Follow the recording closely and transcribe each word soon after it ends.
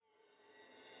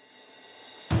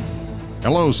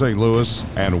Hello, St. Louis,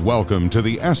 and welcome to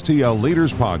the STL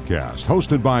Leaders Podcast,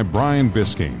 hosted by Brian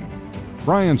Bisking.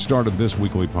 Brian started this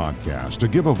weekly podcast to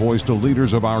give a voice to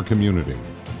leaders of our community,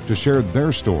 to share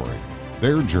their story,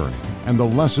 their journey, and the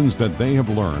lessons that they have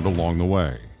learned along the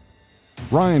way.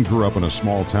 Brian grew up in a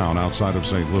small town outside of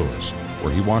St. Louis,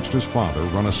 where he watched his father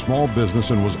run a small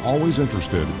business and was always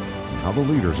interested in how the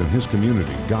leaders in his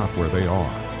community got where they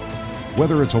are.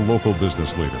 Whether it's a local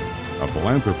business leader, a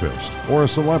philanthropist, or a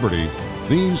celebrity,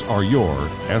 these are your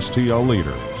STL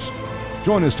leaders.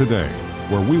 Join us today,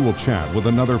 where we will chat with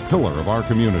another pillar of our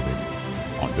community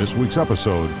on this week's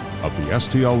episode of the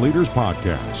STL Leaders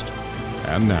Podcast.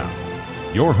 And now,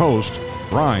 your host,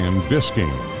 Brian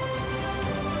Bisking.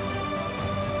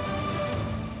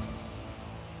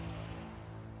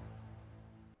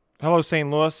 Hello, St.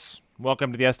 Louis.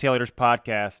 Welcome to the STL Leaders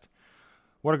Podcast.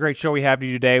 What a great show we have for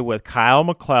you today with Kyle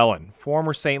McClellan,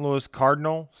 former St. Louis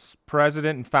Cardinal,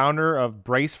 president and founder of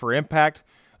Brace for Impact,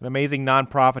 an amazing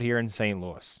nonprofit here in St.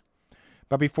 Louis.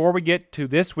 But before we get to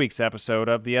this week's episode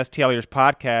of the STL Leaders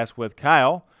Podcast with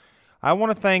Kyle, I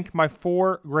want to thank my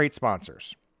four great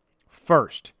sponsors.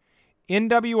 First,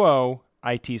 NWO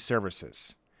IT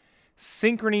Services,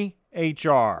 Synchrony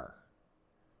HR,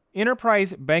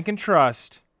 Enterprise Bank and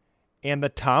Trust, and the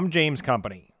Tom James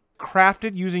Company.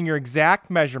 Crafted using your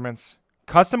exact measurements,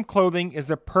 custom clothing is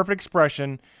the perfect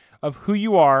expression of who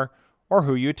you are or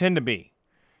who you intend to be.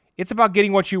 It's about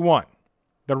getting what you want.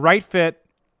 The right fit,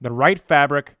 the right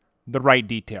fabric, the right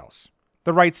details,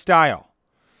 the right style.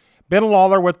 Ben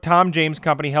Lawler with Tom James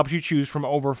Company helps you choose from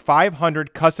over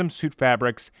 500 custom suit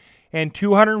fabrics and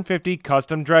 250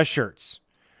 custom dress shirts.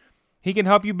 He can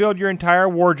help you build your entire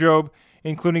wardrobe,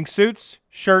 including suits,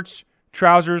 shirts,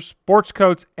 trousers, sports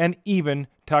coats, and even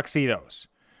tuxedos.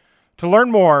 To learn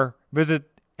more, visit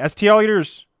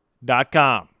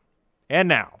stlleaders.com. And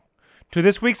now, to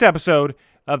this week's episode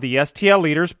of the STL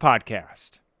Leaders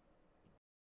Podcast.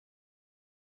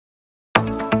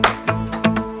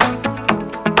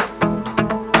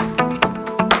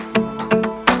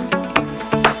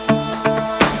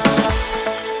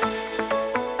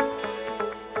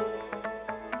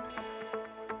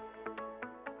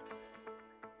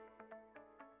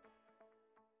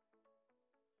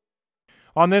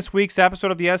 On this week's episode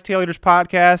of the STL Leaders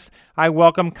Podcast, I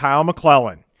welcome Kyle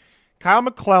McClellan. Kyle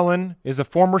McClellan is a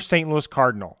former St. Louis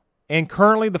Cardinal and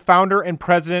currently the founder and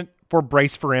president for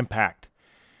Brace for Impact.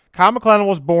 Kyle McClellan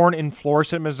was born in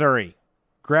Florissant, Missouri,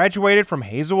 graduated from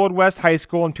Hazelwood West High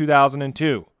School in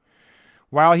 2002.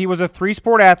 While he was a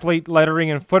three-sport athlete lettering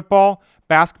in football,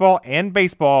 basketball, and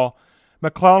baseball,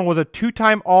 McClellan was a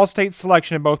two-time All-State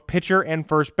selection in both pitcher and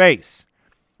first base.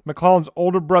 McClellan's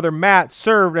older brother Matt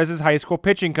served as his high school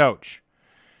pitching coach.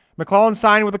 McClellan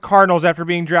signed with the Cardinals after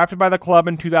being drafted by the club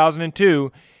in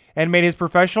 2002 and made his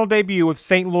professional debut with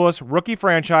St. Louis rookie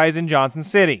franchise in Johnson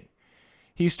City.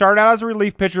 He started out as a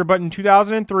relief pitcher, but in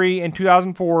 2003 and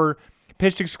 2004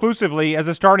 pitched exclusively as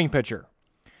a starting pitcher.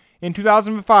 In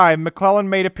 2005, McClellan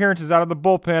made appearances out of the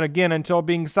bullpen again until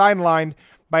being sidelined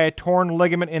by a torn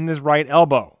ligament in his right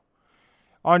elbow.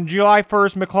 On July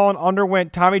 1st, McClellan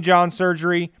underwent Tommy John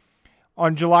surgery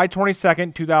on July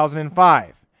 22nd,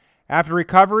 2005. After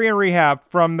recovery and rehab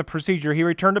from the procedure, he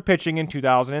returned to pitching in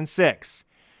 2006.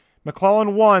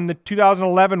 McClellan won the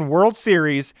 2011 World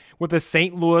Series with the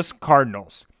St. Louis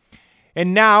Cardinals.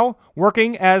 And now,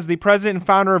 working as the president and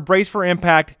founder of Brace for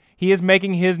Impact, he is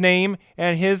making his name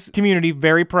and his community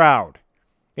very proud.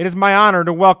 It is my honor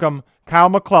to welcome Kyle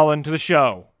McClellan to the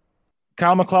show.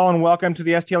 Kyle McClellan, welcome to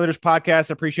the STL Leaders Podcast.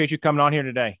 I appreciate you coming on here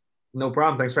today. No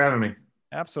problem. Thanks for having me.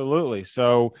 Absolutely.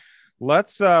 So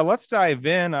let's dive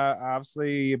in.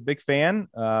 Obviously, a big fan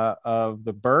of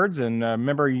the Birds, and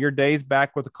remember your days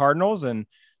back with the Cardinals, and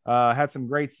had some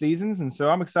great seasons. And so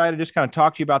I'm excited to just kind of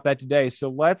talk to you about that today. So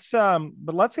let's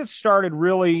get started.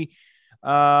 Really,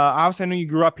 obviously, I know you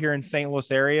grew up here in St.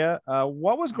 Louis area.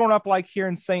 What was growing up like here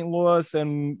in St. Louis,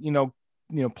 and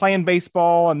playing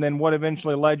baseball, and then what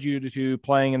eventually led you to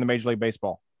playing in the Major League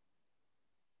Baseball?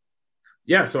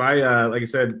 Yeah, so I, like I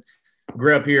said,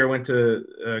 grew up here.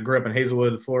 Grew up in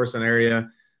Hazelwood, Florissant area.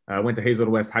 Went to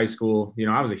Hazelwood West High School.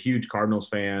 I was a huge Cardinals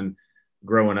fan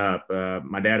growing up.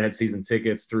 My dad had season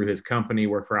tickets through his company,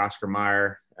 worked for Oscar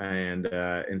Mayer, and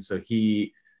so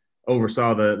he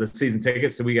oversaw the season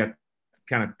tickets. So we got to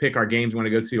kind of pick our games we want to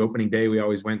go to. Opening day, we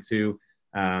always went to.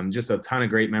 Just a ton of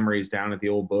great memories down at the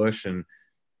old Busch,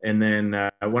 and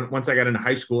then once I got into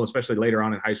high school, especially later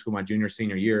on in high school, my junior,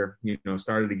 senior year,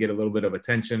 started to get a little bit of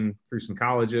attention through some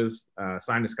colleges,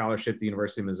 signed a scholarship at the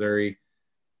University of Missouri,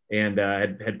 and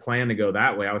had planned to go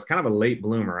that way. I was kind of a late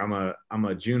bloomer. I'm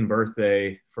a June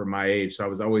birthday for my age, so I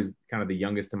was always kind of the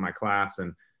youngest in my class,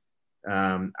 and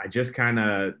I just kind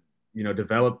of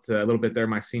developed a little bit there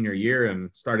my senior year and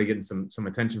started getting some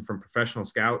attention from professional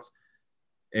scouts.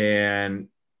 And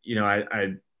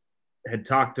I had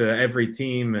talked to every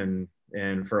team,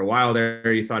 and for a while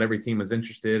there, you thought every team was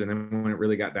interested. And then when it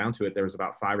really got down to it, there was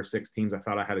about 5 or 6 teams I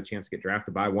thought I had a chance to get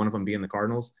drafted by, one of them being the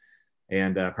Cardinals.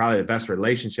 And probably the best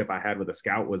relationship I had with a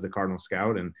scout was the Cardinal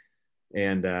scout. And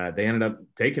they ended up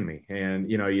taking me. And,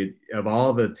 of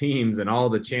all the teams and all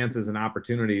the chances and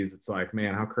opportunities, it's like,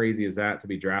 man, how crazy is that to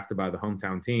be drafted by the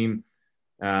hometown team?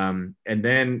 And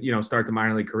then, start the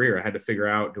minor league career. I had to figure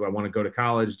out, do I want to go to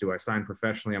college? Do I sign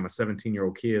professionally? I'm a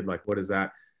 17-year-old kid. Like, what is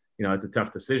that? It's a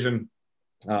tough decision.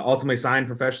 Ultimately signed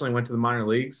professionally, went to the minor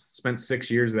leagues, spent 6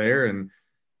 years there, and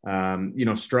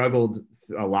struggled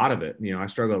a lot of it. I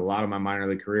struggled a lot of my minor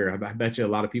league career. I bet you a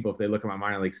lot of people, if they look at my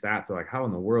minor league stats, are like, how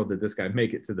in the world did this guy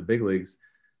make it to the big leagues?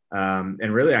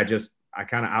 And really, I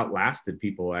kind of outlasted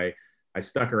people. I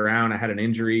stuck around. I had an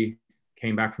injury,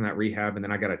 came back from that rehab, and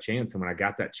then I got a chance. And when I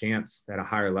got that chance at a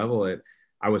higher level,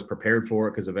 I was prepared for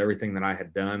it because of everything that I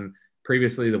had done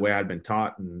previously, the way I'd been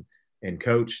taught and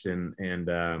coached, and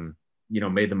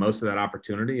made the most of that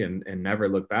opportunity and never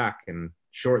looked back. And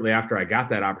shortly after I got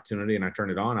that opportunity and I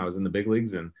turned it on, I was in the big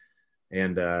leagues and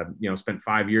spent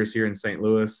 5 years here in St.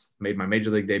 Louis, made my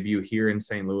major league debut here in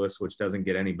St. Louis, which doesn't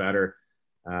get any better.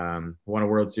 Won a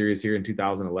World Series here in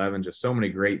 2011, just so many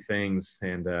great things.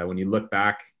 And when you look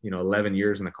back, 11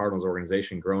 years in the Cardinals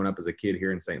organization, growing up as a kid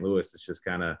here in St. Louis, it's just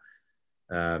kind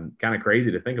of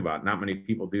crazy to think about. Not many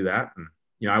people do that. And,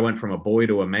 I went from a boy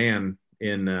to a man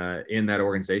in that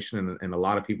organization, and a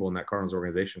lot of people in that Cardinals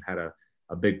organization had a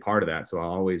big part of that. So I'll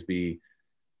always be,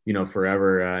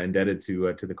 forever indebted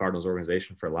to the Cardinals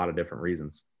organization for a lot of different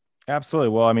reasons. Absolutely.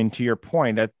 Well, I mean, to your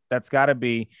point, that's got to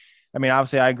be, I mean,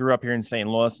 obviously I grew up here in St.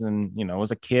 Louis and,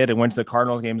 was a kid and went to the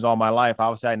Cardinals games all my life.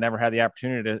 Obviously I never had the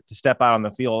opportunity to step out on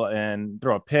the field and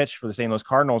throw a pitch for the St. Louis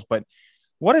Cardinals, but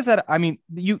what is that? I mean,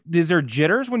 is there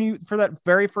jitters for that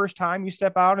very first time you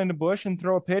step out in the bush and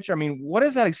throw a pitch? I mean, what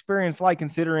is that experience like,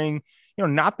 considering,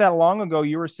 not that long ago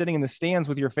you were sitting in the stands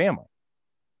with your family?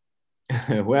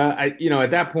 Well, at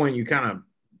that point, you kind of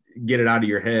get it out of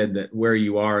your head that where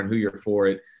you are and who you're for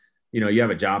it. You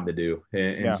have a job to do.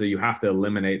 And so you have to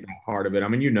eliminate that part of it. I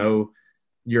mean,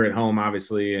 you're at home,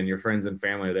 obviously, and your friends and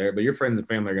family are there, but your friends and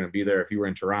family are going to be there if you were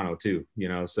in Toronto too,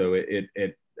 so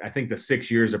I think the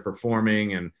 6 years of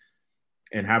performing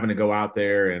and having to go out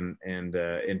there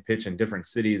and pitch in different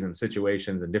cities and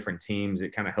situations and different teams,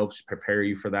 it kind of helps prepare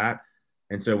you for that.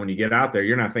 And so when you get out there,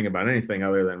 you're not thinking about anything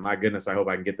other than, my goodness, I hope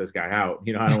I can get this guy out.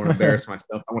 I don't want to embarrass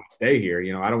myself. I want to stay here.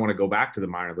 I don't want to go back to the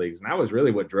minor leagues. And that was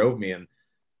really what drove me. And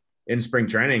in spring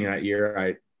training that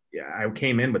year, I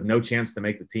came in with no chance to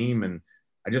make the team. And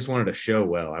I just wanted to show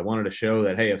well. I wanted to show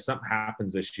that, hey, if something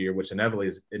happens this year, which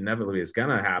inevitably is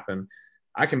going to happen,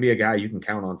 I can be a guy you can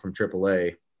count on from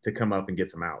AAA to come up and get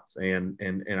some outs. And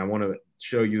I want to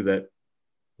show you that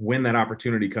when that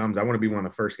opportunity comes, I want to be one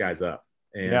of the first guys up.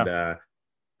 And,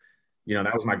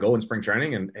 that was my goal in spring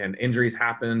training, and injuries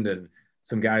happened and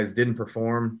some guys didn't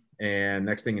perform. And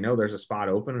next thing you know, there's a spot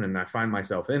open and I find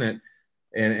myself in it.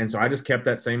 And so I just kept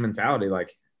that same mentality.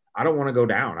 Like, I don't want to go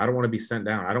down. I don't want to be sent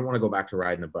down. I don't want to go back to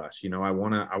riding the bus. I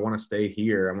want to stay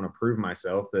here. I want to prove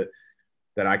myself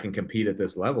that I can compete at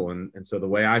this level. And so the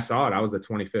way I saw it, I was the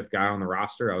 25th guy on the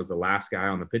roster. I was the last guy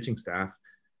on the pitching staff,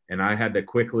 and I had to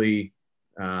quickly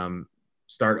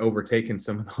start overtaking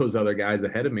some of those other guys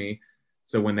ahead of me.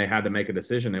 So when they had to make a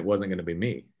decision, it wasn't going to be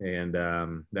me. And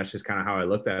that's just kind of how I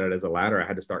looked at it, as a ladder. I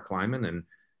had to start climbing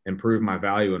and prove my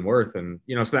value and worth. And,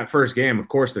 so that first game, of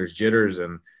course, there's jitters.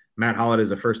 And Matt Holliday is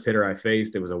the first hitter I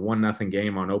faced. It was a 1-0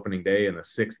 game on opening day in the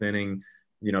 6th inning.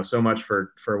 So much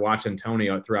for watching Tony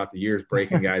throughout the years,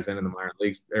 breaking guys in the minor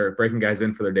leagues, or breaking guys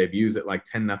in for their debuts at like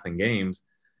 10-0 games.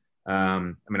 I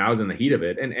mean, I was in the heat of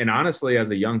it. And honestly,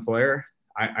 as a young player,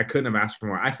 I couldn't have asked for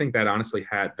more. I think that honestly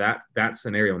had that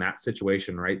scenario and that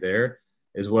situation right there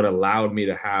is what allowed me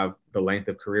to have the length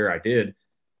of career I did,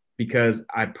 because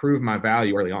I proved my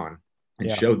value early on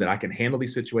and showed that I can handle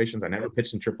these situations. I never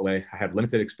pitched in AAA. I had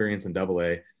limited experience in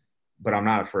AA, but I'm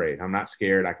not afraid. I'm not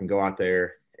scared. I can go out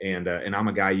there and I'm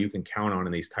a guy you can count on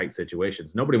in these tight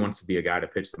situations. Nobody wants to be a guy to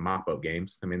pitch the mop-up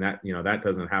games. I mean, that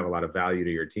doesn't have a lot of value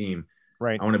to your team.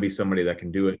 Right. I want to be somebody that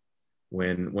can do it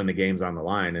when the game's on the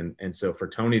line. And so for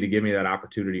Tony to give me that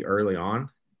opportunity early on,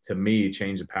 to me,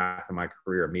 changed the path of my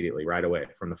career immediately, right away.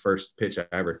 From the first pitch I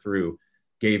ever threw,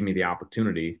 gave me the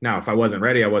opportunity. Now, if I wasn't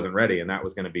ready, I wasn't ready. And that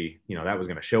was going to be, that was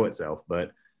going to show itself,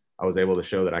 but I was able to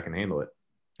show that I can handle it.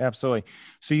 Absolutely.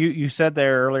 So you said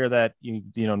there earlier that you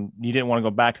didn't want to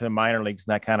go back to the minor leagues,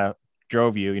 and that kind of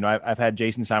drove you. I've had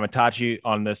Jason Simatachi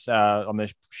on this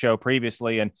show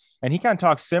previously, and he kind of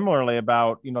talks similarly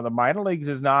about the minor leagues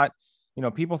is not.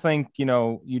 People think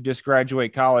you just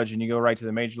graduate college and you go right to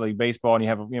the Major League Baseball and you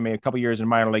have maybe a couple years in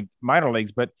minor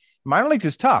leagues, but minor leagues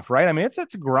is tough, right? I mean, it's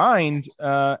a grind,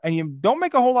 and you don't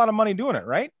make a whole lot of money doing it,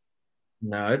 right?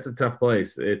 No, it's a tough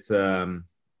place. It's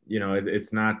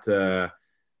it's not.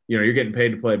 You're getting paid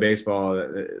to play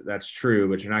baseball. That's true,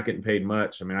 but you're not getting paid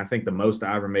much. I mean, I think the most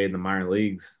I ever made in the minor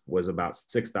leagues was about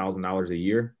 $6,000 a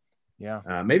year.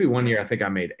 Yeah. Maybe one year I think I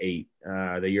made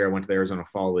 $8. The year I went to the Arizona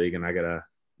Fall League, and I got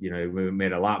we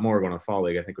made a lot more going to Fall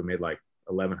League. I think we made like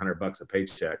 $1,100 a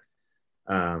paycheck,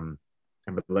 and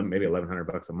maybe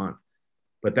 $1,100 a month.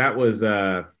 But that was,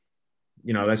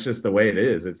 that's just the way it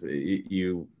is. It's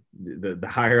the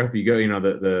higher up you go,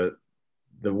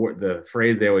 the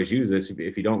phrase they always use is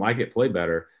if you don't like it, play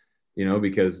better,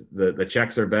 because the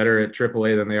checks are better at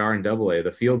AAA than they are in AA.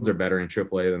 The fields are better in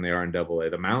AAA than they are in AA.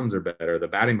 The mounds are better. The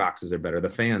batting boxes are better. The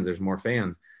fans, there's more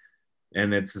fans.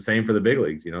 And it's the same for the big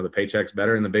leagues. The paycheck's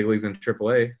better in the big leagues than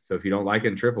AAA. So if you don't like it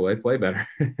in AAA, play better.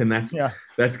 And that's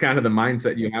kind of the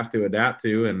mindset you have to adapt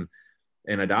to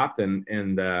and adopt. And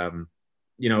it's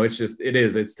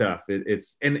tough.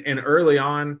 It's early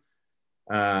on,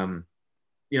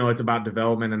 it's about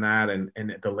development and that. And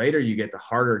the later you get, the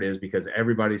harder it is because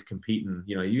everybody's competing.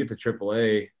 You get to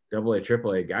AAA, AA,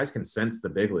 AAA, guys can sense the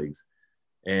big leagues.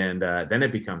 And then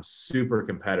it becomes super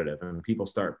competitive and people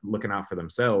start looking out for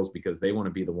themselves because they want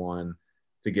to be the one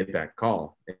to get that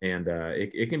call. And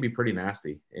it can be pretty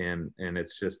nasty. And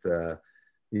it's just,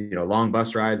 long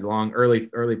bus rides, long early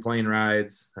plane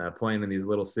rides, playing in these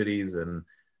little cities. And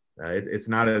it's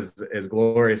not as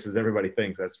glorious as everybody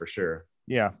thinks, that's for sure.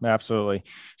 Yeah, absolutely.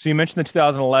 So you mentioned the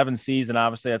 2011 season.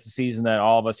 Obviously, that's a season that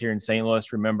all of us here in St.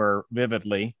 Louis remember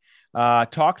vividly.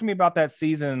 Talk to me about that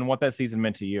season and what that season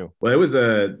meant to you. Well, it was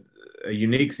a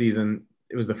unique season.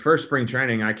 It was the first spring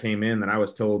training I came in that I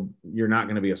was told you're not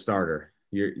going to be a starter.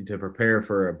 You're to prepare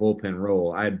for a bullpen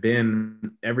role. I had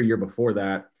been every year before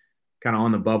that kind of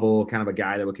on the bubble, kind of a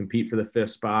guy that would compete for the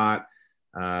 5th spot.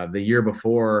 The year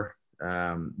before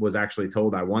was actually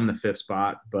told I won the 5th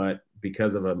spot, but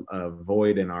because of a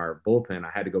void in our bullpen,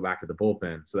 I had to go back to the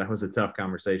bullpen. So that was a tough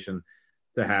conversation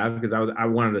to have because I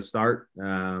wanted to start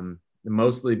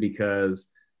mostly because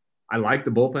I liked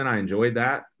the bullpen. I enjoyed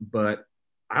that, but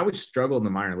I always struggled in the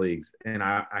minor leagues. And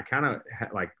I kind of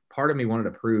like part of me wanted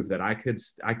to prove that I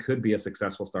could be a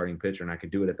successful starting pitcher and I could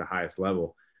do it at the highest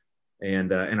level.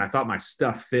 And I thought my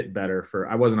stuff fit better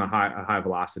I wasn't a high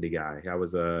velocity guy. I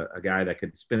was a guy that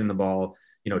could spin the ball,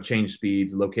 change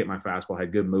speeds, locate my fastball,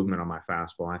 had good movement on my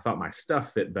fastball. And I thought my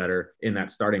stuff fit better in that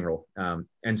starting role.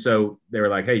 And so they were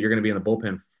like, hey, you're going to be in the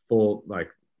bullpen full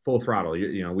throttle.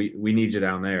 We need you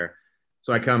down there.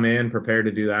 So I come in prepared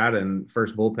to do that. And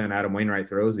first bullpen, Adam Wainwright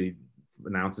throws, he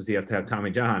announces he has to have Tommy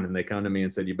John. And they come to me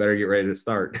and said, you better get ready to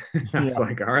start. I was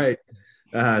like, all right.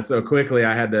 So quickly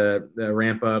I had to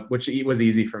ramp up, which was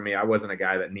easy for me. I wasn't a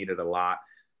guy that needed a lot.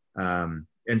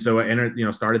 And so I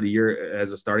entered, started the year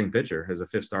as a starting pitcher, as a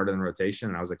 5th starter in the rotation.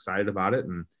 And I was excited about it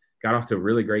and got off to a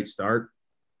really great start.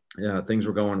 Things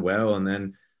were going well. And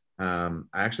then I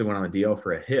actually went on the DL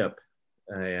for a hip,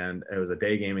 and it was a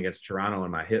day game against Toronto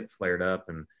and my hip flared up.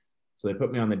 And so they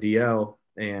put me on the DL.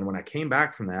 And when I came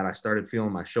back from that, I started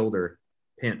feeling my shoulder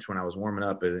pinch when I was warming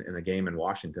up in a game in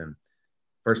Washington.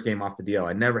 First game off the DL.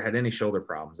 I never had any shoulder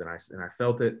problems. And I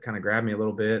felt it kind of grab me a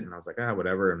little bit. And I was like,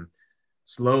 whatever. And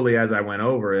slowly as I went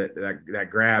over it,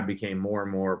 that grab became more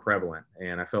and more prevalent.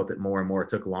 And I felt it more and more. It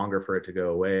took longer for it to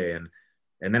go away. And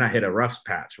then I hit a rough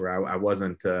patch where I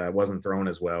wasn't throwing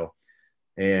as well.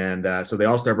 And so the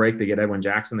All-Star break, they get Edwin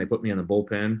Jackson. They put me in the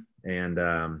bullpen and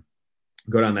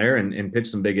go down there and pitch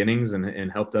some big innings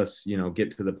and helped us,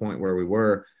 get to the point where we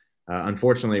were.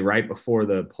 Unfortunately, right before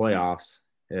the playoffs,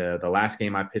 the last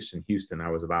game I pitched in Houston, I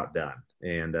was about done.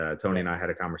 And Tony and I had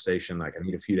a conversation, like I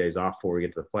need a few days off before we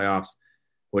get to the playoffs,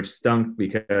 which stunk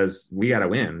because we got to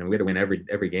win. And we had to win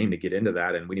every game to get into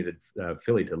that. And we needed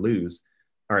Philly to lose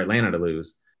or Atlanta to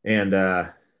lose. And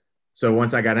so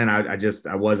once I got in,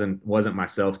 I wasn't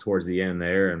myself towards the end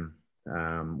there,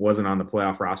 and wasn't on the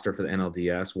playoff roster for the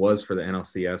NLDS, was for the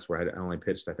NLCS where I only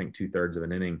pitched, I think 2/3 of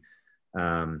an inning,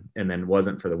 and then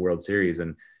wasn't for the World Series.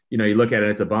 And, you look at it,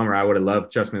 it's a bummer. I would have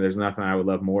loved, trust me, there's nothing I would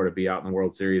love more to be out in the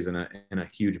World Series in a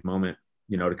huge moment,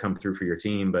 to come through for your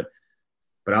team. But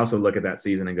I also look at that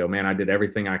season and go, man, I did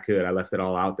everything I could. I left it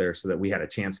all out there so that we had a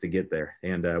chance to get there.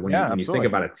 And when you think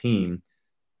about a team,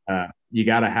 you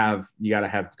got to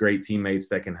have great teammates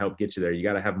that can help get you there. You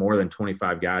got to have more than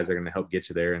 25 guys that are going to help get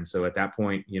you there. And so at that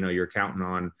point, you're counting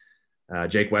on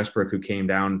Jake Westbrook, who came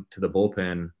down to the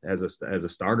bullpen as a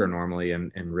starter normally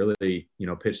and really,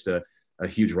 pitched a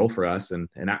huge role for us. And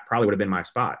that probably would have been my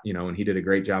spot, and he did a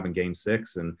great job in Game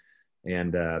 6 and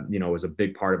was a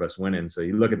big part of us winning. So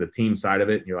you look at the team side of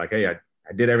it and you're like, hey,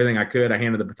 I did everything I could. I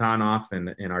handed the baton off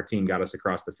and our team got us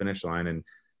across the finish line. And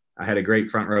I had a great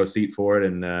front row seat for it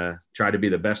and tried to be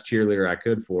the best cheerleader I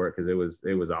could for it because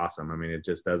it was awesome. I mean, it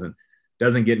just doesn't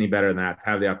get any better than that, to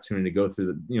have the opportunity to go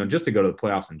through just to go to the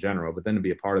playoffs in general, but then to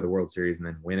be a part of the World Series and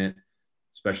then win it,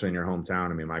 especially in your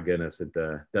hometown. I mean, my goodness, it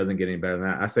doesn't get any better than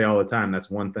that. I say all the time, that's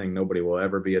one thing nobody will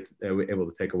ever be able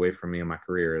to take away from me in my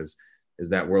career is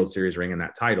that World Series ring and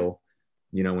that title.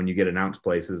 When you get announced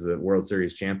places as a World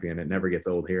Series champion, it never gets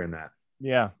old hearing that.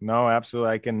 Yeah, no,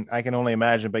 absolutely. I can only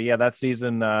imagine. But yeah, that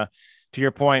season, to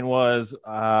your point, was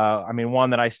one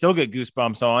that I still get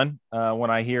goosebumps on when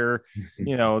I hear,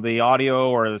 the audio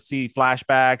or see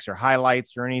flashbacks or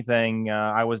highlights or anything.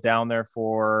 I was down there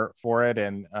for it,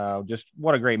 and just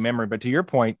what a great memory. But to your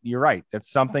point, you're right.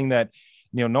 That's something that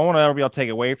no one will ever be able to take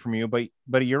away from you.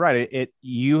 But you're right.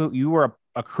 You were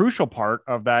a crucial part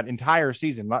of that entire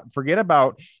season. Forget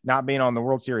about not being on the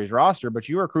World Series roster, but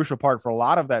you were a crucial part for a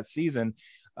lot of that season.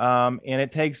 And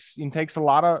it takes a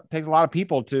lot of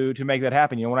people to make that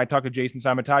happen. When I talked to Jason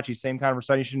Samatachi, same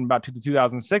conversation about the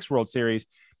 2006 World Series,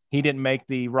 he didn't make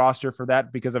the roster for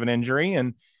that because of an injury.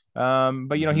 And,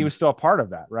 but he was still a part of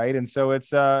that. Right. And so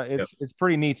it's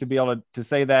pretty neat to be able to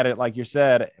say that, like you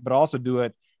said, but also do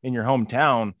it in your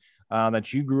hometown.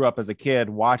 That you grew up as a kid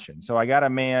watching. So I got to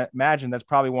imagine that's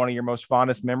probably one of your most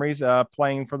fondest memories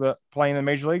playing in the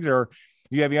major leagues, or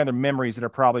do you have any other memories that are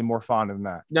probably more fond than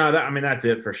that? No, that's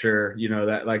it for sure.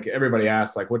 That like everybody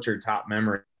asks, like, what's your top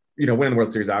memory? Winning the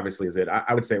World Series obviously is it.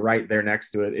 I would say right there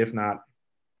next to it, if not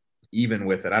even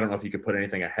with it. I don't know if you could put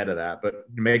anything ahead of that, but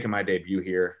making my debut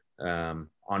here on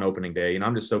opening day,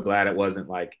 I'm just so glad it wasn't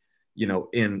like,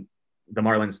 in the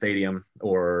Marlins Stadium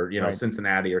or, right,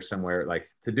 Cincinnati or somewhere, like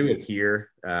to do it here,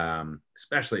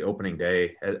 especially opening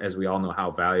day, as we all know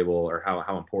how valuable or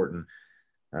how important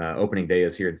opening day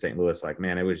is here in St. Louis. Like,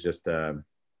 man, it was just, that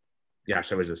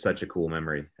was just such a cool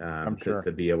memory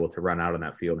to be able to run out on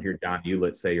that field and hear John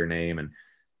Hewlett say your name. And,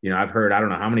 I've heard, I don't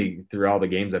know how many through all the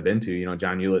games I've been to,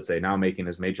 John Hewlett say now making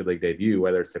his major league debut,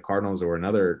 whether it's the Cardinals or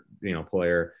another,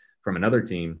 player from another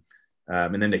team.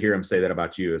 And then to hear him say that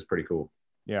about you is pretty cool.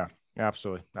 Yeah.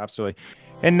 Absolutely.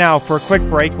 And now for a quick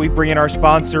break, we bring in our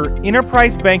sponsor,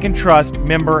 Enterprise Bank and Trust,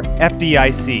 member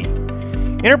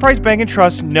FDIC. Enterprise Bank and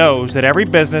Trust knows that every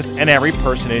business and every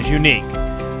person is unique.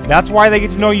 That's why they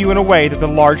get to know you in a way that the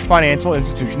large financial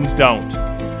institutions don't.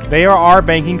 They are our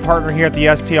banking partner here at the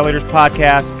STL Leaders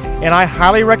Podcast, and I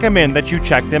highly recommend that you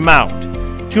check them out.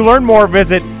 To learn more,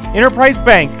 visit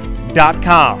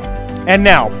enterprisebank.com. And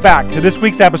now, back to this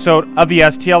week's episode of the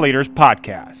STL Leaders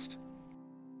Podcast.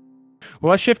 Well,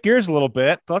 let's shift gears a little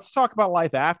bit. Let's talk about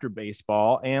life after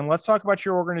baseball, and let's talk about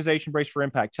your organization, Brace for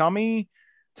Impact. Tell me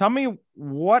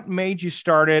what made you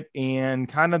start it and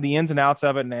kind of the ins and outs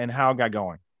of it and how it got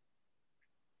going.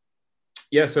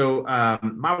 Yeah, so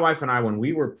my wife and I, when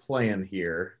we were playing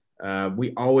here,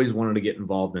 we always wanted to get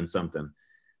involved in something.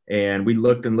 And we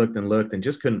looked and looked and looked and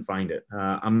just couldn't find it.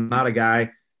 I'm not a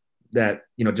guy that,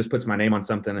 just puts my name on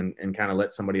something and kind of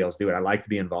lets somebody else do it. I like to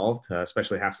be involved,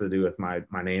 especially has to do with my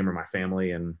name or my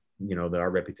family and, our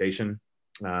reputation.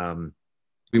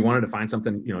 We wanted to find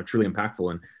something, truly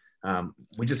impactful, and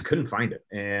we just couldn't find it.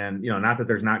 And, not that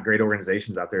there's not great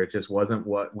organizations out there. It just wasn't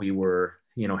what we were,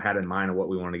 had in mind of what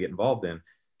we wanted to get involved in.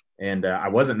 And I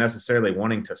wasn't necessarily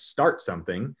wanting to start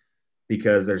something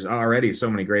because there's already so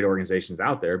many great organizations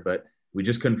out there, but we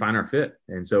just couldn't find our fit.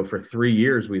 And so for 3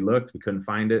 years we looked, we couldn't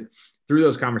find it. Through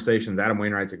those conversations, Adam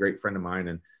Wainwright's a great friend of mine.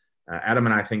 And Adam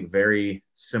and I think very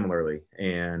similarly.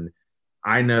 And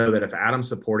I know that if Adam's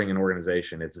supporting an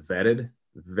organization, it's vetted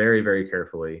very, very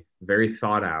carefully, very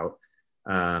thought out,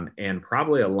 and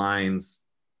probably aligns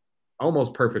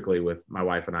almost perfectly with my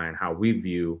wife and I and how we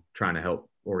view trying to help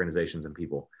organizations and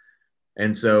people.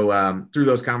 And so through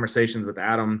those conversations with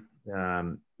Adam,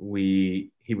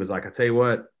 he was like, I tell you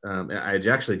what, I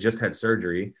actually just had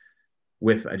surgery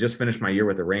I just finished my year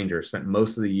with the Rangers, spent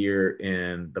most of the year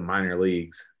in the minor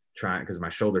leagues trying, because my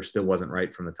shoulder still wasn't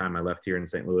right from the time I left here in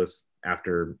St. Louis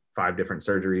after 5 different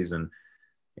surgeries. And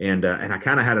I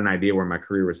kind of had an idea where my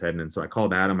career was heading. And so I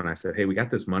called Adam and I said, hey, we got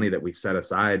this money that we've set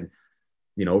aside,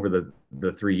 over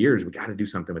the 3 years, we got to do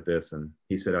something with this. And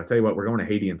he said, I'll tell you what, we're going to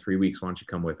Haiti in 3 weeks. Why don't you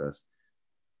come with us?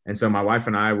 And so my wife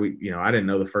and I, I didn't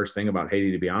know the first thing about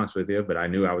Haiti, to be honest with you, but I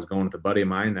knew I was going with a buddy of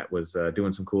mine that was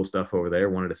doing some cool stuff over there,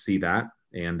 wanted to see that.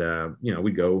 And,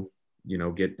 we go,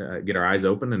 get our eyes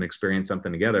open and experience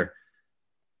something together.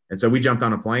 And so we jumped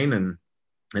on a plane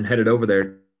and headed over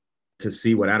there to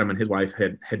see what Adam and his wife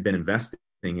had been investing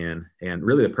in. And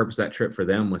really the purpose of that trip for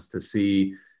them was to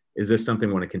see, is this something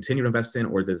we want to continue to invest in,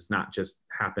 or does not just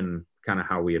happen kind of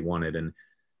how we had wanted? And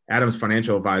Adam's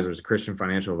financial advisor is a Christian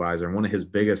financial advisor. And one of his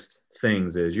biggest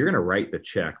things is you're going to write the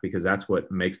check because that's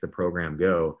what makes the program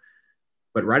go.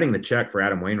 But writing the check for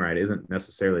Adam Wainwright isn't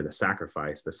necessarily the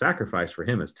sacrifice. The sacrifice for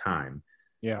him is time.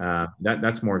 Yeah.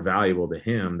 That's more valuable to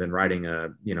him than writing a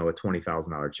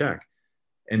 $20,000 check.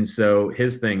 And so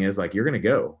his thing is like, you're going to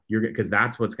go, because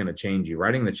that's what's going to change you.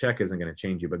 Writing the check isn't going to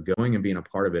change you, but going and being a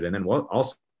part of it. And then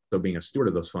also being a steward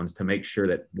of those funds to make sure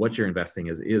that what you're investing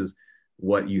is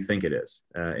what you think it is,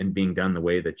 and being done the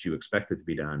way that you expect it to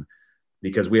be done,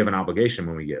 because we have an obligation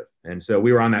when we give. And so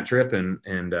we were on that trip and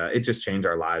it just changed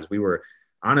our lives. We were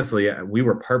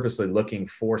purposely looking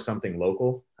for something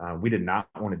local. We did not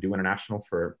want to do international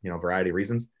for, a variety of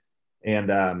reasons.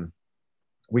 And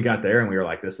we got there and we were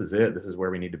like, this is it. This is where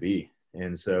we need to be.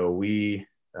 And so we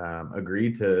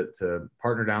agreed to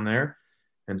partner down there.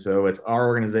 And so it's our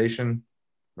organization,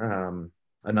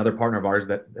 another partner of ours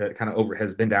that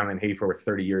has been down in Haiti for over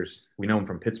 30 years. We know him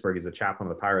from Pittsburgh. He's a chaplain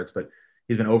of the Pirates, but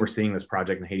he's been overseeing this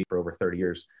project in Haiti for over 30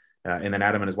 years. And then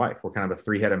Adam and his wife, we're kind of a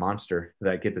three-headed monster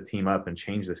that get to team up and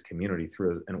change this community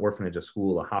through an orphanage, a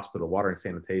school, a hospital, water and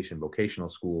sanitation, vocational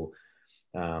school,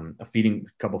 a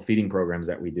couple feeding programs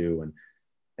that we do.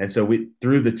 And so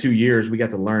through the 2 years, we got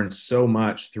to learn so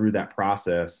much through that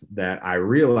process that I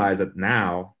realized that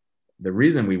now the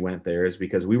reason we went there is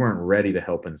because we weren't ready to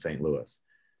help in St. Louis.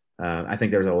 I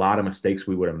think there's a lot of mistakes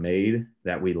we would have made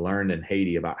that we learned in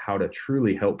Haiti about how to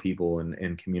truly help people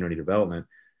in community development.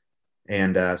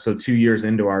 And so 2 years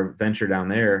into our venture down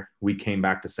there, we came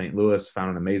back to St. Louis,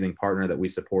 found an amazing partner that we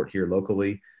support here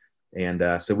locally.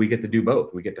 And so we get to do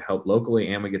both. We get to help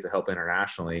locally and we get to help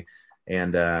internationally.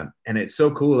 And it's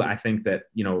so cool. I think that,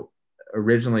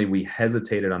 originally we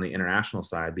hesitated on the international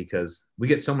side because we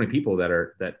get so many people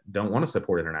that don't want to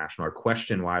support international or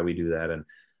question why we do that and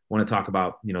want to talk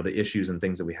about, the issues and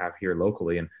things that we have here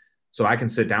locally. And so I can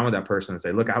sit down with that person and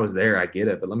say, look, I was there, I get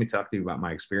it, but let me talk to you about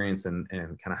my experience and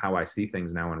kind of how I see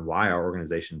things now and why our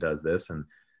organization does this. And,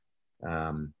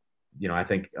 I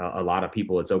think a lot of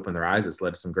people, it's opened their eyes. It's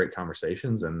led to some great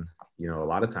conversations. And, a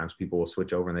lot of times people will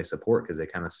switch over and they support because they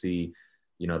kind of see,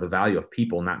 the value of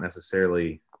people, not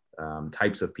necessarily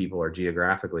types of people or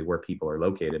geographically where people are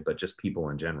located, but just people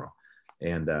in general.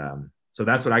 And so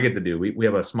that's what I get to do. We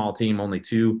have a small team, only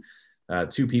two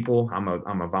people. I'm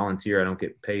a volunteer. I don't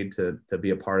get paid to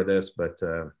be a part of this, but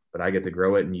I get to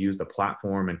grow it and use the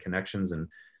platform and connections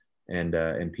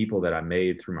and people that I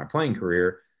made through my playing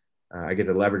career. I get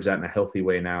to leverage that in a healthy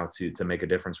way now to make a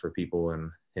difference for people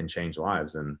and change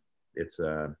lives. And it's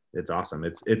awesome.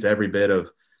 It's every bit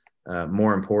of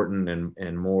more important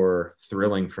and more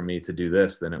thrilling for me to do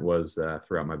this than it was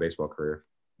throughout my baseball career.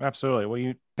 Absolutely. Well,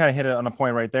 you kind of hit it on a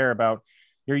point right there about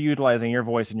you're utilizing your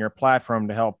voice and your platform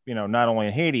to help, not only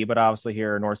in Haiti, but obviously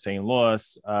here in North St.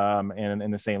 Louis and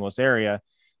in the St. Louis area.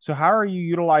 So how are you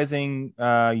utilizing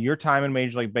your time in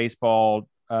Major League Baseball?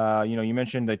 You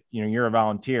mentioned that, you're a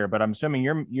volunteer, but I'm assuming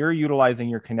you're utilizing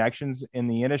your connections in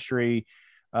the industry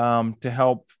to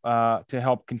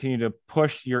help continue to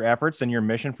push your efforts and your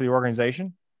mission for the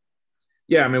organization.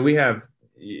 Yeah. I mean, we have,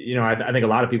 I think a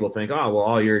lot of people think, oh, well,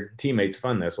 all your teammates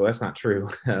fund this. Well, that's not true.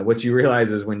 What you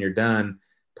realize is when you're done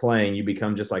playing, you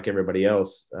become just like everybody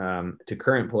else. To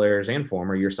current players and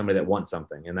former, you're somebody that wants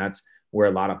something. And that's where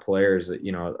a lot of players,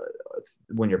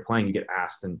 when you're playing, you get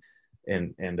asked and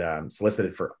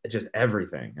solicited for just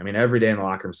everything. I mean, every day in the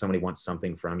locker room, somebody wants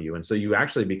something from you. And so you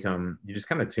actually you just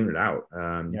kind of tune it out.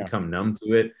 You become numb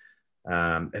to it.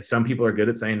 And some people are good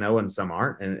at saying no and some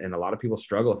aren't. And a lot of people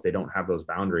struggle if they don't have those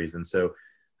boundaries. And so,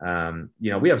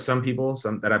 we have some people,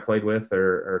 that I played with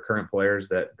or current players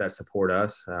that support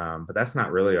us. But that's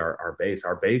not really our base.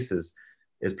 Our base is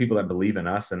people that believe in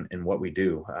us and what we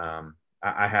do.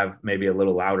 I have maybe a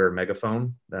little louder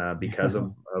megaphone because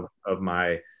of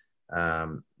my,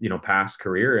 past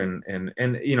career and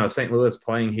St. Louis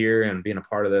playing here and being a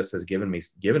part of this has given me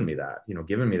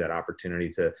that opportunity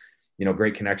to,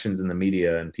 great connections in the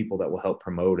media and people that will help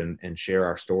promote and share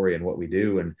our story and what we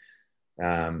do. And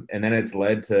then it's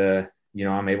led to,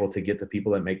 I'm able to get to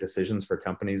people that make decisions for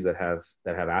companies that have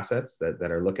assets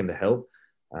that are looking to help.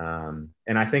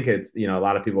 And I think it's, a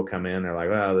lot of people come in, they're like,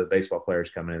 well, the baseball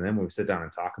players come in, and then we sit down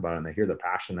and talk about it and they hear the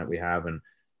passion that we have. And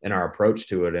in our approach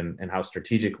to it, and how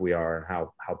strategic we are, and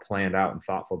how planned out and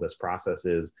thoughtful this process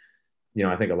is.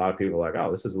 I think a lot of people are like,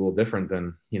 oh, this is a little different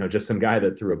than, just some guy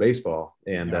that threw a baseball.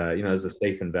 And, it's a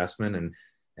safe investment.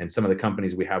 And some of the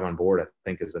companies we have on board, I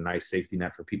think, is a nice safety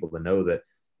net for people to know that,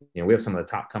 we have some of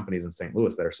the top companies in St.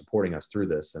 Louis that are supporting us through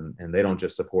this, and they don't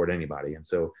just support anybody. And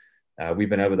so we've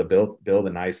been able to build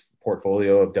a nice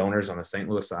portfolio of donors on the St.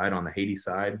 Louis side. On the Haiti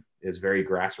side is very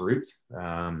grassroots.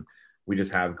 We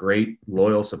just have great,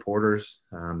 loyal supporters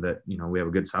that, we have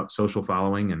a good social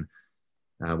following.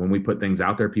 And when we put things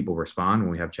out there, people respond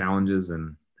when we have challenges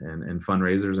and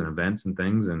fundraisers and events and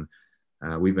things. And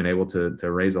we've been able to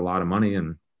raise a lot of money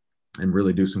and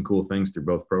really do some cool things through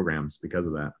both programs because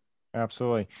of that.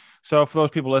 Absolutely. So for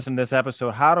those people listening to this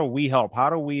episode, how do we help? How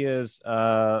do we as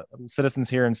citizens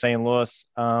here in St. Louis,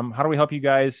 how do we help you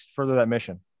guys further that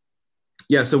mission?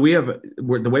 Yeah. So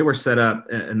the way we're set up,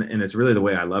 and it's really the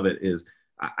way I love it, is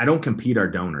I don't compete our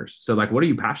donors. So like, what are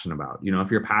you passionate about?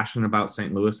 If you're passionate about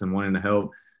St. Louis and wanting to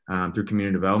help through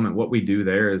community development, what we do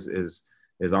there is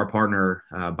our partner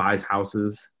buys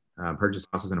houses, purchase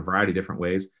houses in a variety of different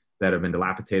ways that have been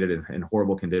dilapidated, in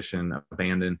horrible condition,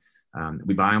 abandoned.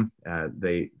 We buy them,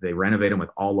 they renovate them with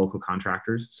all local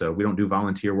contractors. So we don't do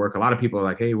volunteer work. A lot of people are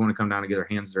like, hey, we want to come down and get our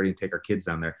hands dirty and take our kids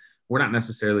down there. We're not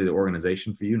necessarily the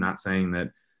organization for you. Not saying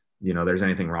that, there's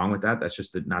anything wrong with that. That's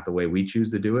just not the way we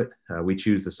choose to do it. We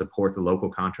choose to support the local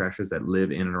contractors that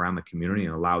live in and around the community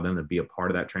and allow them to be a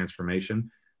part of that transformation.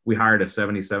 We hired a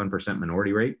 77%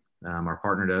 minority rate. Our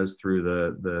partner does through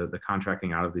the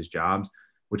contracting out of these jobs,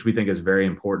 which we think is very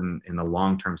important in the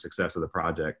long-term success of the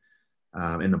project.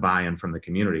 And the buy-in from the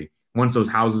community. Once those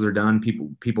houses are done,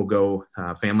 people go,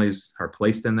 families are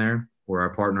placed in there, where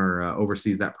our partner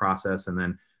oversees that process, and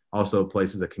then also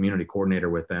places a community coordinator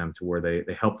with them to where they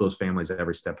help those families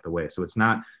every step of the way. So it's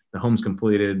not the home's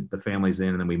completed, the family's in,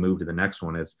 and then we move to the next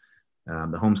one. It's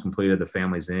the home's completed, the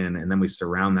family's in, and then we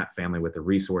surround that family with the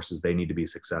resources they need to be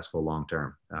successful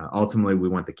long-term. Ultimately, we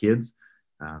want the kids.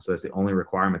 So that's the only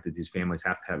requirement, that these families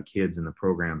have to have kids in the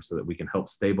program so that we can help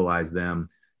stabilize them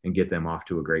and get them off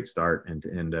to a great start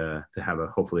and to have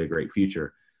hopefully a great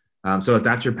future. So if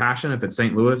that's your passion, if it's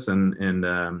St. Louis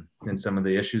and some of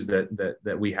the issues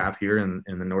that we have here in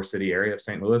the North City area of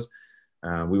St. Louis,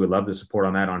 we would love the support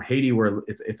on that. On Haiti, where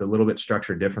it's a little bit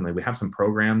structured differently. We have some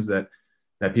programs that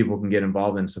people can get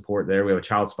involved in support there. We have a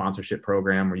child sponsorship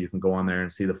program where you can go on there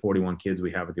and see the 41 kids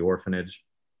we have at the orphanage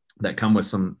that come with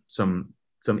some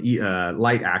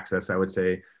light access, I would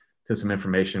say, to some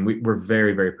information. We're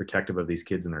very, very protective of these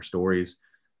kids and their stories.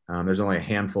 There's only a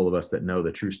handful of us that know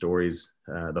the true stories,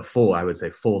 I would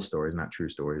say full stories, not true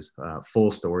stories,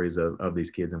 full stories of these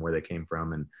kids and where they came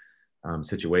from and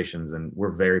situations. And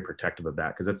we're very protective of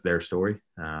that because it's their story.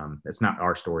 It's not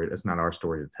our story. It's not our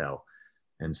story to tell.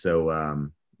 And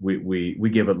so we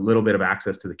give a little bit of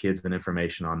access to the kids and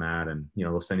information on that. And,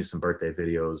 they'll send you some birthday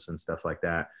videos and stuff like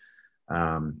that.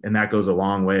 And that goes a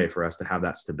long way for us to have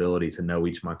that stability to know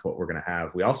each month what we're going to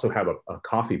have. We also have a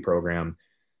coffee program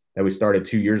that we started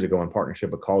 2 years ago in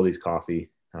partnership with Caldy's Coffee.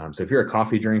 So if you're a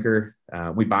coffee drinker,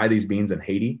 we buy these beans in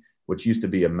Haiti, which used to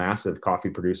be a massive coffee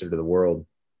producer to the world.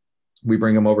 We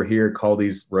bring them over here,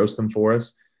 Caldy's roast them for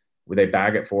us. They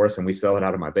bag it for us and we sell it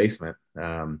out of my basement.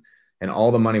 And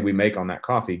all the money we make on that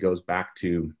coffee goes back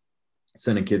to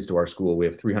sending kids to our school. We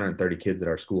have 330 kids at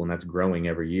our school, and that's growing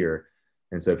every year.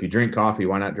 And so if you drink coffee,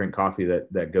 why not drink coffee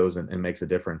that goes and makes a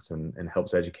difference and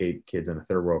helps educate kids in a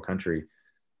third world country?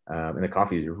 And the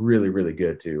coffee is really, really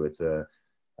good too. It's a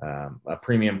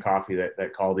premium coffee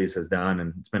that Caldy's has done,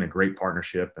 and it's been a great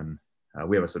partnership. And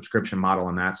we have a subscription model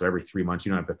on that. So every 3 months,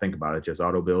 you don't have to think about it, just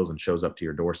auto bills and shows up to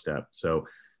your doorstep. So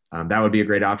that would be a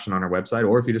great option on our website.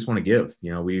 Or if you just want to give,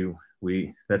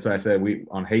 we that's why I said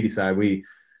on Haiti side,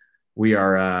 we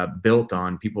are built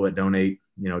on people that donate,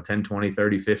 10, 20,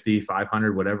 30, 50,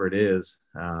 500, whatever it is,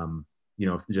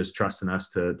 just trusting us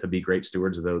to be great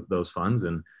stewards of those funds.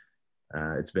 And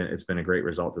it's been a great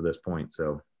result to this point.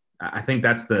 So I think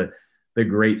that's the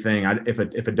great thing. If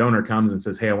a donor comes and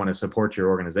says, hey, I want to support your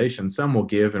organization, some will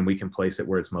give and we can place it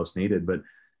where it's most needed. But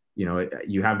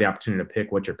you have the opportunity to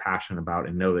pick what you're passionate about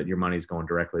and know that your money's going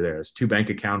directly there. It's 2 bank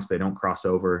accounts. They don't cross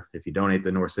over. If you donate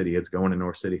to North City, it's going to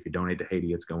North City. If you donate to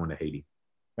Haiti, it's going to Haiti.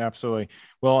 Absolutely.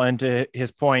 Well, and to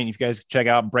his point, if you guys check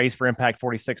out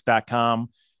braceforimpact46.com,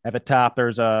 at the top,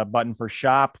 there's a button for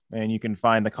shop, and you can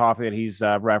find the coffee that he's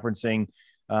referencing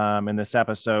in this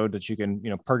episode that you can,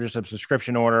 purchase a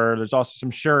subscription order. There's also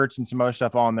some shirts and some other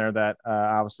stuff on there that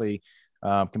obviously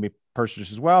can be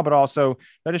purchased as well. But also,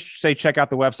 I just say check out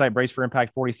the website,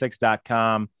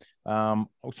 braceforimpact46.com.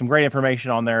 Some great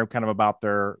information on there kind of about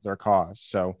their cause.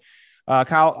 So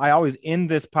Kyle, I always end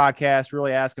this podcast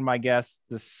really asking my guests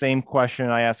the same question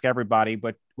I ask everybody,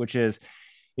 but which is,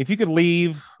 if you could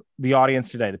leave the audience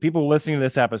today, the people listening to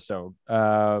this episode,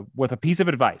 with a piece of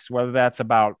advice, whether that's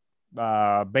about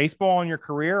baseball in your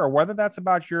career or whether that's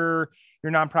about your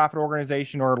nonprofit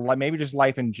organization or maybe just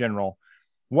life in general,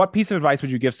 what piece of advice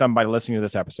would you give somebody listening to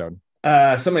this episode?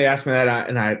 Somebody asked me that,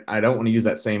 and I don't want to use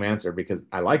that same answer because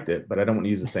I liked it, but I don't want to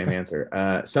use the same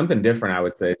answer. Something different, I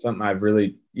would say. Something I've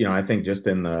really, I think just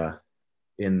in the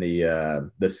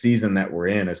season that we're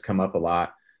in has come up a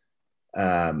lot.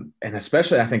 And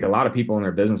especially, I think a lot of people in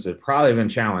their businesses probably have been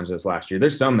challenged this last year.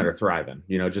 There's some that are thriving,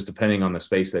 just depending on the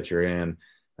space that you're in.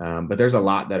 But there's a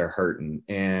lot that are hurting,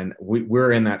 and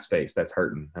we're in that space that's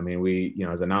hurting. I mean,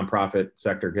 as a nonprofit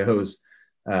sector goes,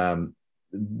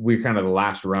 we're kind of the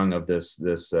last rung of this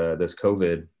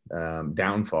COVID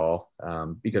downfall,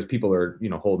 because people are,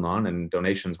 holding on, and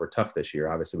donations were tough this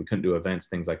year. Obviously, we couldn't do events,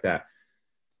 things like that.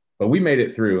 But we made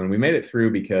it through, and we made it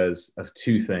through because of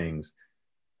two things.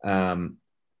 Surround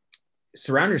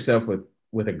yourself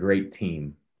with a great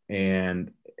team,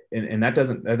 and that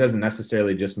doesn't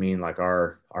necessarily just mean like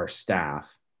our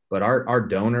staff, but our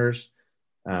donors.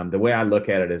 The way I look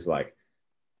at it is like,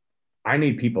 I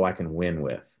need people I can win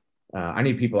with. I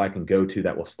need people I can go to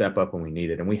that will step up when we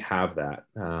need it. And we have that.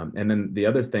 And then the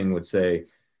other thing would say,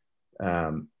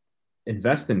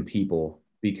 invest in people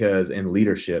in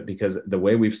leadership, because the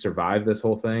way we've survived this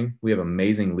whole thing, we have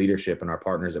amazing leadership in our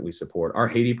partners that we support. Our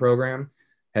Haiti program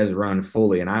has run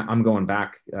fully. And I'm going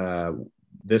back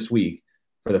this week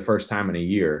for the first time in a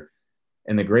year.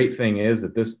 And the great thing is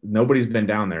that nobody's been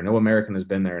down there. No American has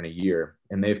been there in a year,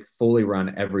 and they've fully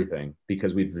run everything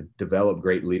because we've developed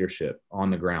great leadership on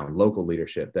the ground, local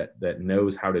leadership that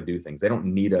knows how to do things. They don't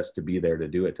need us to be there to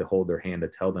do it, to hold their hand, to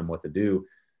tell them what to do.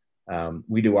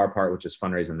 We do our part, which is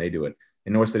fundraising. They do it.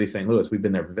 In North City, St. Louis, we've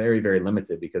been there very, very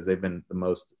limited because they've been the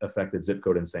most affected zip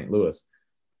code in St. Louis.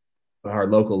 But our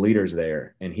local leader's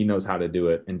there, and he knows how to do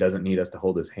it and doesn't need us to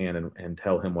hold his hand and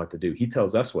tell him what to do. He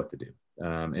tells us what to do,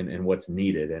 and what's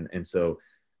needed. And so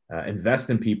invest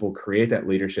in people, create that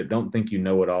leadership. Don't think you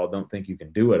know it all. Don't think you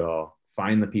can do it all.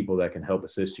 Find the people that can help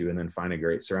assist you, and then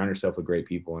surround yourself with great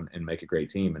people and make a great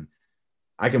team. And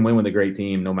I can win with a great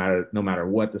team no matter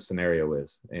what the scenario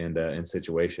is and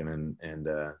situation. And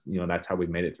that's how we've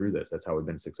made it through this. That's how we've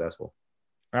been successful.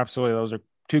 Absolutely. Those are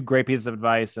two great pieces of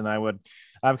advice, and I would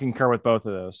concur with both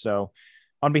of those. So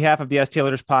on behalf of the STL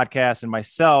Leaders podcast and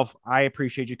myself, I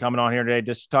appreciate you coming on here today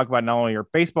just to talk about not only your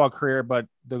baseball career, but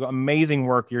the amazing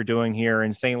work you're doing here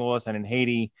in St. Louis and in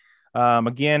Haiti.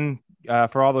 Again,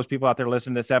 for all those people out there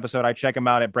listening to this episode, I check them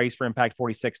out at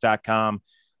braceforimpact46.com.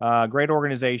 Great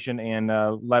organization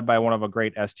and led by one of a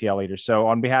great STL leaders. So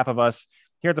on behalf of us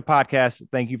here at the podcast,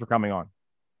 thank you for coming on.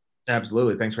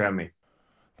 Absolutely. Thanks for having me.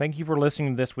 Thank you for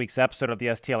listening to this week's episode of the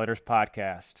STL Leaders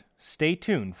podcast. Stay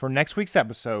tuned for next week's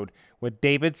episode with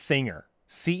David Singer,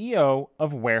 CEO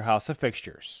of Warehouse of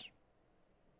Fixtures.